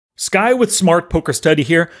Sky with Smart Poker Study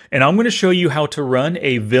here, and I'm going to show you how to run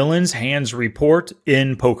a Villain's Hands report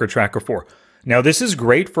in PokerTracker 4. Now, this is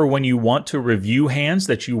great for when you want to review hands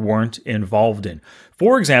that you weren't involved in.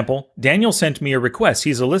 For example, Daniel sent me a request.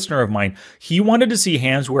 He's a listener of mine. He wanted to see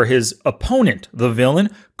hands where his opponent, the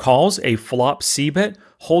villain, calls a flop c-bet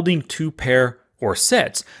holding two pair or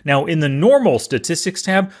sets. Now, in the normal statistics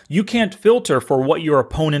tab, you can't filter for what your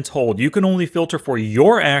opponents hold. You can only filter for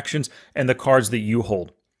your actions and the cards that you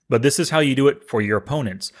hold. But this is how you do it for your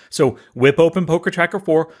opponents. So whip open PokerTracker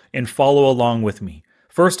 4 and follow along with me.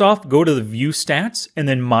 First off, go to the View Stats and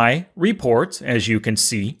then My Reports, as you can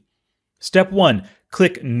see. Step 1,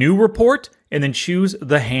 click New Report and then choose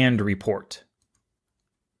the Hand Report.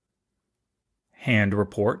 Hand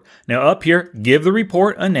Report. Now up here, give the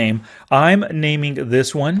report a name. I'm naming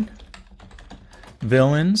this one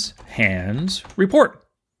Villain's Hands Report.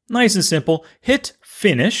 Nice and simple. Hit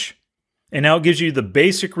Finish. And now it gives you the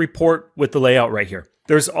basic report with the layout right here.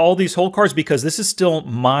 There's all these whole cards because this is still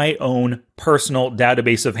my own personal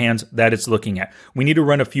database of hands that it's looking at. We need to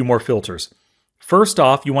run a few more filters. First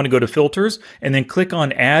off, you want to go to Filters and then click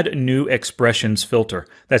on Add New Expressions Filter.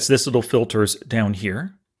 That's this little filters down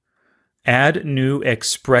here. Add New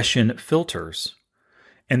Expression Filters.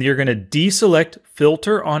 And you're going to deselect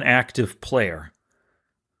Filter on Active Player.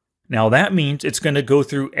 Now that means it's going to go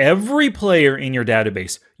through every player in your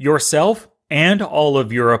database, yourself and all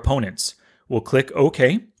of your opponents. We'll click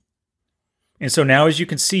OK. And so now as you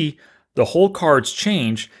can see, the whole cards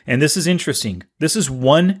change, and this is interesting. This is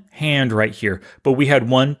one hand right here, but we had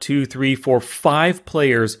 1, 2, 3, 4, 5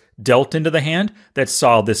 players dealt into the hand that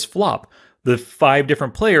saw this flop. The 5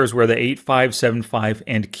 different players were the 8, 5, 7, 5,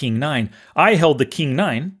 and King 9. I held the King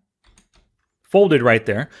 9. Folded right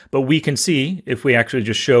there, but we can see, if we actually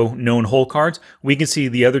just show known hole cards, we can see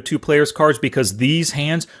the other 2 players' cards because these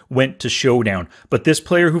hands went to showdown. But this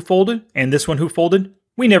player who folded and this one who folded,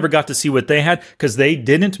 we never got to see what they had because they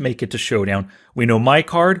didn't make it to showdown. We know my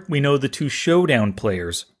card, we know the 2 showdown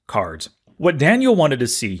players' cards. What Daniel wanted to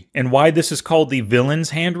see, and why this is called the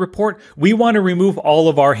Villain's Hand Report, we want to remove all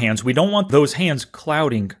of our hands. We don't want those hands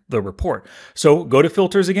clouding the report. So go to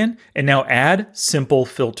Filters again, and now add Simple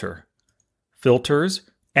Filter. Filters,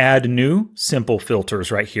 add new simple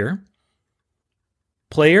filters right here.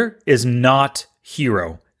 Player is not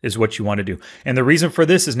hero is what you want to do. And the reason for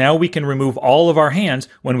this is now we can remove all of our hands.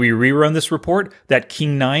 When we rerun this report, that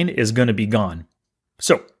King 9 is going to be gone.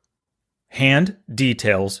 So, hand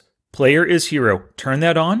details, player is hero. Turn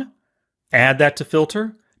that on, add that to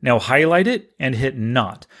filter. Now highlight it and hit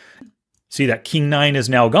not. See, that King 9 is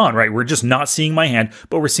now gone, right? We're just not seeing my hand,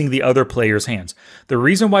 but we're seeing the other player's hands. The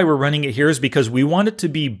reason why we're running it here is because we want it to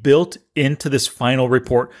be built into this final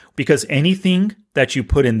report, because anything that you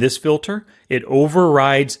put in this filter, it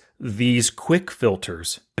overrides these quick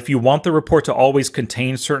filters. If you want the report to always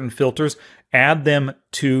contain certain filters, add them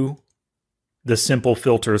to the simple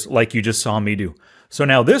filters like you just saw me do. So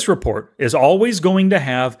now this report is always going to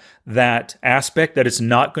have that aspect that it's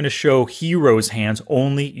not going to show hero's hands,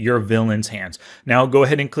 only your villain's hands. Now go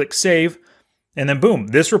ahead and click save, and then boom,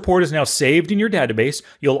 this report is now saved in your database.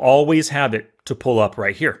 You'll always have it to pull up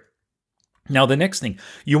right here. Now the next thing,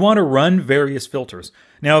 you want to run various filters.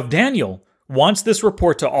 Now if Daniel wants this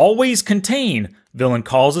report to always contain villain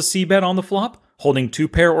calls a c-bet on the flop, holding 2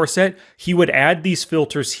 pair or set, he would add these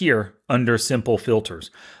filters here under simple filters.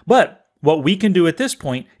 But what we can do at this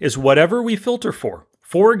point is whatever we filter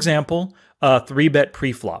for example, a 3-bet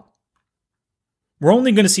pre-flop. We're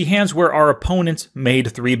only going to see hands where our opponents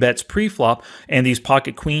made 3 bets pre-flop, and these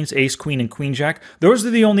pocket queens, ace queen, and queen jack, those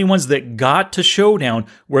are the only ones that got to showdown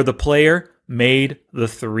where the player made the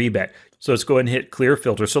 3-bet. So let's go ahead and hit clear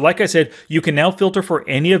filter. So like I said, you can now filter for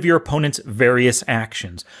any of your opponent's various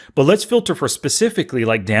actions. But let's filter for specifically,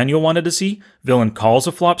 like Daniel wanted to see, villain calls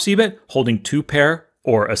a flop c-bet, holding 2 pair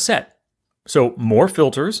or a set. So more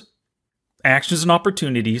filters, actions and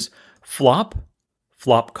opportunities, flop,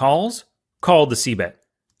 flop calls, call the c-bet.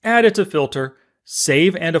 Add it to filter,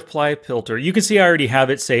 save and apply filter. You can see I already have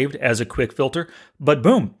it saved as a quick filter, but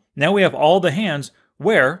boom, now we have all the hands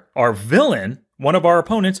where our villain, one of our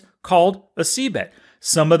opponents, called a c-bet.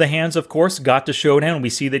 Some of the hands, of course, got to showdown. We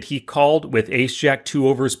see that he called with ace-jack, 2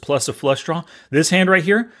 overs, plus a flush draw. This hand right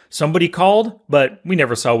here, somebody called, but we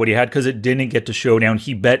never saw what he had because it didn't get to showdown.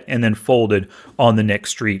 He bet and then folded on the next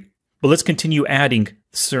street. But let's continue adding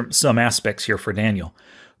some aspects here for Daniel.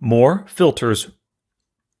 More filters.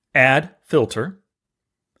 Add filter.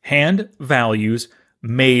 Hand values.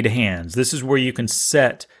 Made hands. This is where you can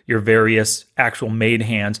set your various actual made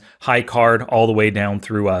hands, high card, all the way down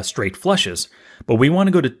through straight flushes. But we want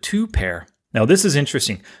to go to 2 pair. Now this is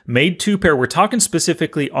interesting. Made 2 pair, we're talking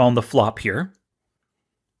specifically on the flop here.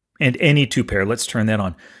 And any 2 pair, let's turn that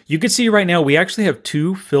on. You can see right now we actually have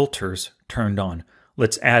 2 filters turned on.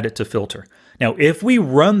 Let's add it to filter. Now if we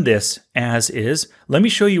run this as is, let me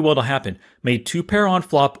show you what'll happen. Made 2 pair on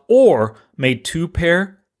flop or made 2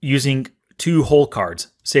 pair using 2 hole cards.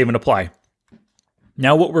 Save and apply.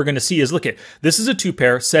 Now what we're going to see is, look at, this is a 2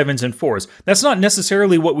 pair, 7s and 4s. That's not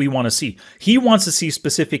necessarily what we want to see. He wants to see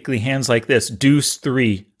specifically hands like this, deuce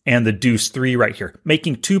 3 and the deuce 3 right here,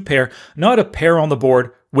 making 2 pair, not a pair on the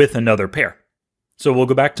board with another pair. So we'll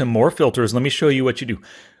go back to more filters. Let me show you what you do.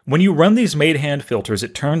 When you run these made hand filters,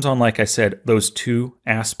 it turns on, like I said, those 2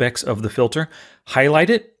 aspects of the filter. Highlight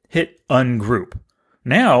it, hit ungroup.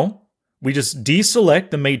 Now, we just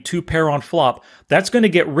deselect the made 2 pair on flop. That's going to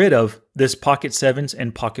get rid of this pocket 7s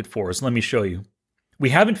and pocket 4s. Let me show you.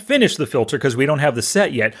 We haven't finished the filter because we don't have the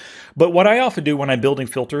set yet. But what I often do when I'm building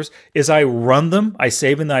filters is I run them, I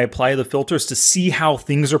save and I apply the filters to see how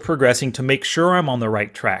things are progressing to make sure I'm on the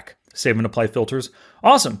right track. Save and apply filters.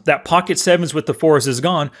 Awesome. That pocket 7s with the 4s is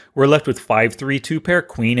gone. We're left with 5-3 2 pair,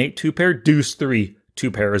 queen 8 2 pair, deuce 3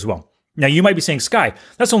 2 pair as well. Now you might be saying, Sky,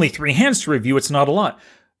 that's only 3 hands to review. It's not a lot.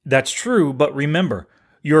 That's true, but remember,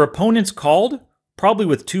 your opponent's called, probably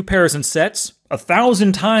with 2 pairs and sets,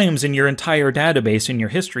 1,000 times in your entire database in your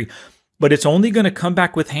history, but it's only going to come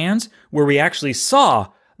back with hands where we actually saw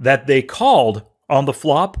that they called on the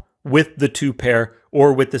flop with the 2 pair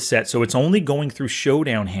or with the set. So it's only going through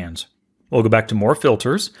showdown hands. We'll go back to more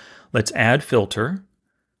filters. Let's add filter,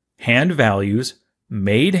 hand values,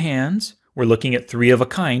 made hands. We're looking at 3 of a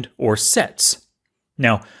kind or sets.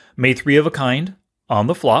 Now, made 3 of a kind on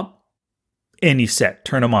the flop, any set,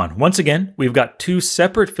 turn them on. Once again, we've got 2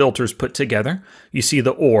 separate filters put together. You see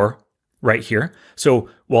the or right here. So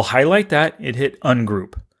we'll highlight that and hit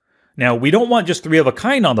ungroup. Now, we don't want just 3 of a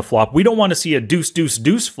kind on the flop. We don't want to see a deuce, deuce,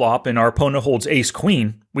 deuce flop and our opponent holds ace,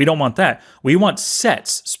 queen. We don't want that. We want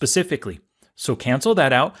sets specifically. So cancel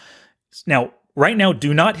that out. Now, right now,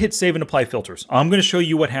 do not hit save and apply filters. I'm going to show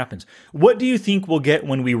you what happens. What do you think we'll get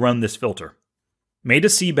when we run this filter? Made a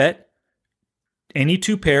C bet, any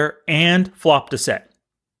 2 pair, and flopped a set.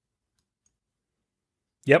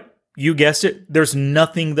 Yep, you guessed it. There's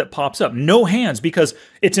nothing that pops up. No hands, because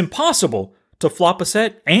it's impossible to flop a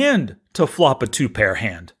set and to flop a 2 pair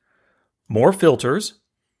hand. More filters.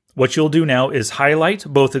 What you'll do now is highlight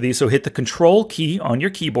both of these. So hit the control key on your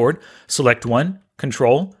keyboard, select one,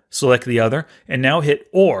 control, select the other, and now hit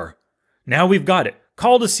or. Now we've got it.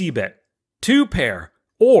 Call to C bet, 2 pair,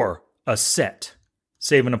 or a set.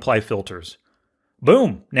 Save and apply filters.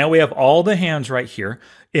 Boom. Now we have all the hands right here.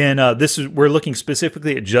 And we're looking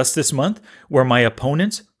specifically at just this month where my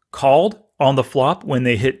opponents called on the flop when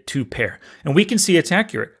they hit 2 pair. And we can see it's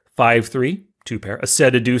accurate. 5-3, 2 pair, a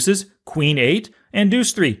set of deuces, queen 8, and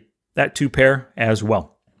deuce 3, that 2 pair as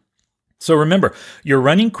well. So remember, you're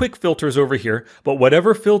running quick filters over here, but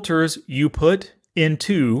whatever filters you put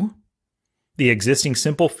into the existing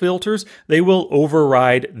simple filters, they will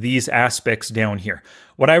override these aspects down here.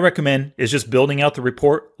 What I recommend is just building out the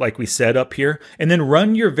report like we said up here, and then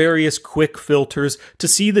run your various quick filters to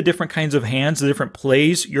see the different kinds of hands, the different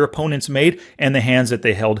plays your opponents made, and the hands that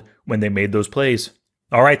they held when they made those plays.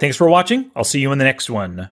 All right, thanks for watching. I'll see you in the next one.